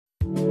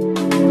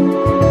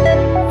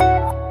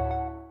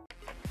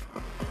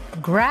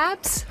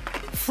Grabs,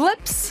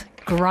 flips,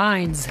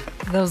 grinds.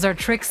 Those are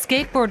tricks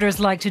skateboarders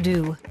like to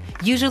do,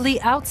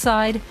 usually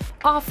outside,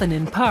 often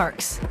in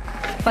parks.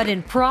 But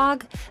in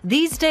Prague,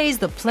 these days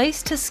the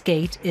place to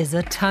skate is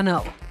a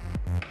tunnel.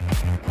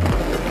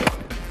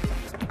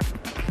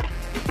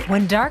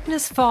 When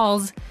darkness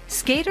falls,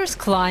 skaters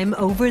climb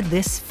over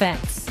this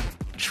fence.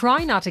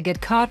 Try not to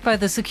get caught by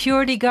the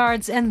security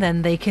guards, and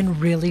then they can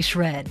really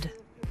shred.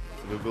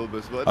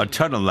 A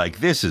tunnel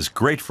like this is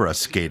great for us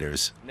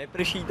skaters.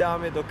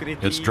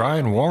 It's dry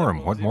and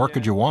warm. What more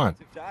could you want?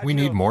 We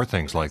need more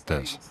things like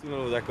this.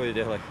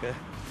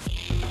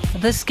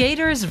 The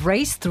skaters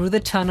race through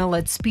the tunnel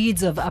at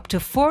speeds of up to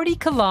 40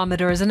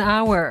 kilometers an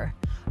hour.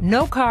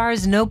 No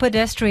cars, no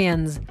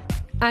pedestrians.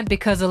 And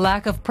because a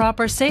lack of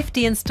proper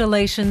safety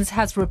installations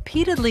has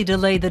repeatedly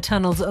delayed the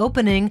tunnel's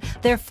opening,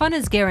 their fun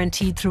is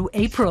guaranteed through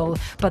April,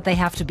 but they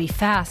have to be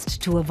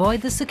fast to avoid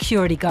the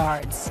security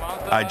guards.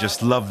 I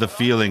just love the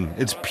feeling.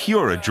 It's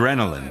pure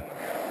adrenaline.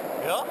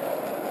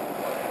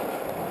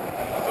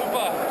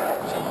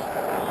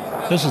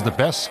 This is the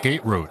best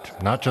skate route,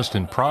 not just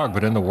in Prague,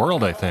 but in the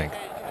world, I think.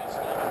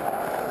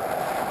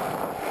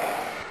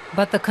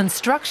 But the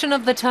construction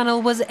of the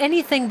tunnel was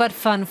anything but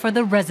fun for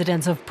the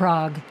residents of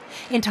Prague.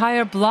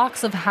 Entire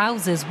blocks of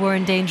houses were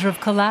in danger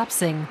of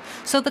collapsing,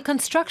 so the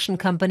construction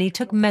company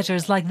took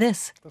measures like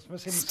this.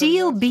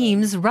 Steel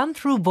beams run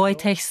through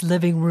Wojtek's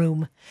living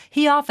room.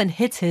 He often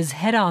hits his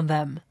head on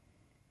them.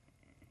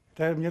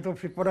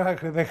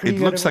 It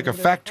looks like a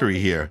factory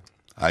here.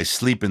 I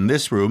sleep in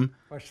this room,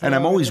 and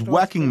I'm always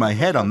whacking my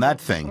head on that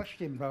thing.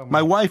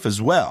 My wife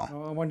as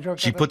well.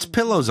 She puts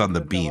pillows on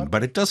the beam,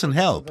 but it doesn't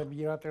help.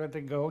 The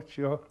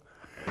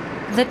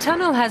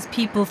tunnel has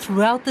people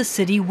throughout the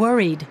city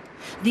worried.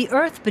 The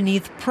earth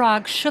beneath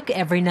Prague shook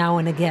every now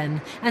and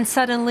again, and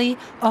suddenly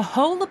a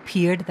hole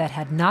appeared that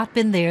had not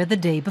been there the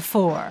day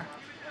before.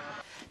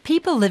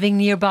 People living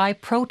nearby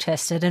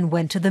protested and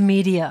went to the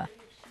media.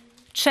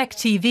 Czech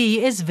TV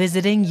is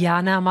visiting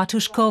Jana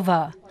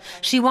Matušková.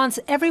 She wants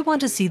everyone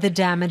to see the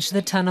damage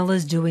the tunnel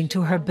is doing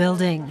to her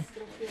building.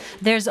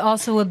 There's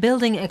also a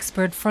building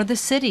expert for the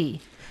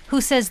city, who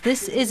says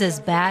this is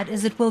as bad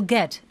as it will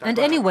get, and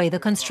anyway the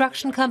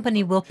construction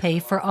company will pay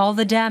for all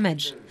the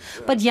damage.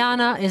 But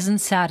Jana isn't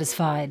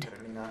satisfied.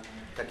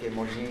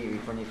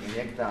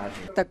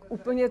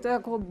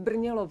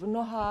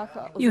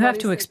 You have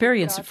to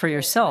experience it for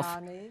yourself.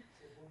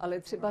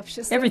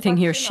 Everything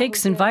here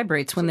shakes and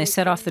vibrates when they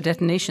set off the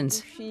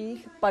detonations.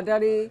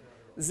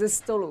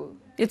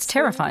 It's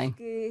terrifying.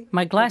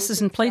 My glasses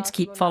and plates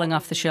keep falling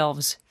off the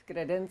shelves.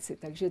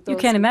 You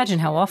can't imagine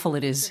how awful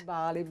it is.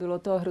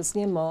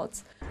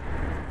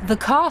 The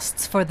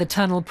costs for the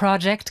tunnel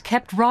project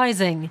kept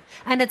rising,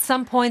 and at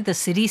some point the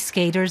city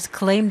skaters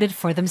claimed it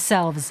for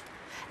themselves,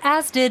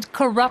 as did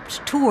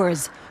Corrupt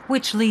Tours,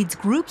 which leads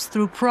groups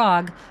through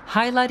Prague,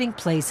 highlighting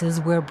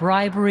places where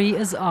bribery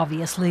is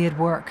obviously at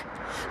work.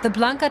 The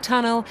Blanka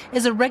tunnel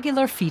is a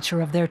regular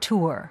feature of their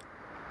tour.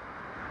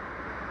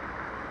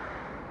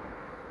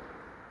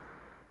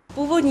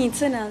 When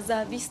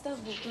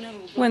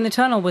the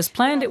tunnel was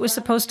planned, it was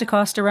supposed to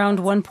cost around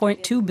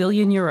 1.2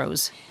 billion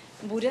euros.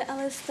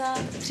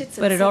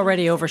 But it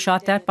already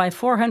overshot that by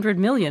 400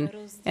 million,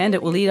 and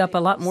it will eat up a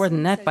lot more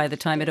than that by the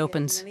time it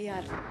opens.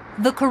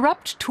 The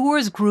Corrupt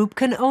Tours group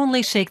can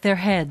only shake their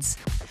heads.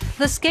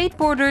 The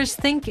skateboarders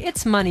think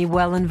it's money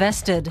well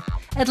invested,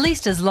 at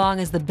least as long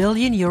as the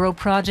billion-euro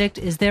project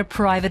is their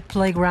private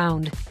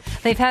playground.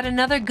 They've had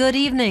another good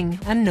evening,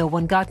 and no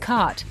one got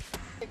caught.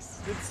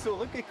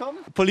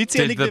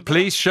 Did the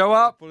police show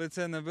up?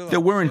 There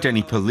weren't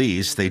any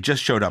police, they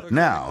just showed up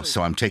now,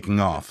 so I'm taking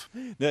off.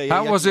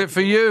 How was it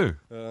for you?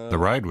 The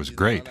ride was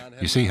great.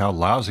 You see how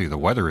lousy the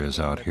weather is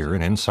out here,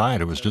 and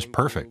inside it was just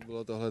perfect.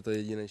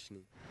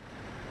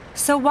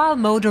 So while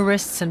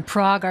motorists in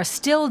Prague are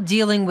still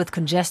dealing with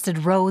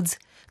congested roads,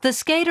 the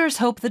skaters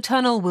hope the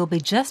tunnel will be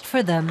just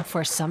for them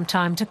for some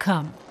time to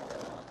come.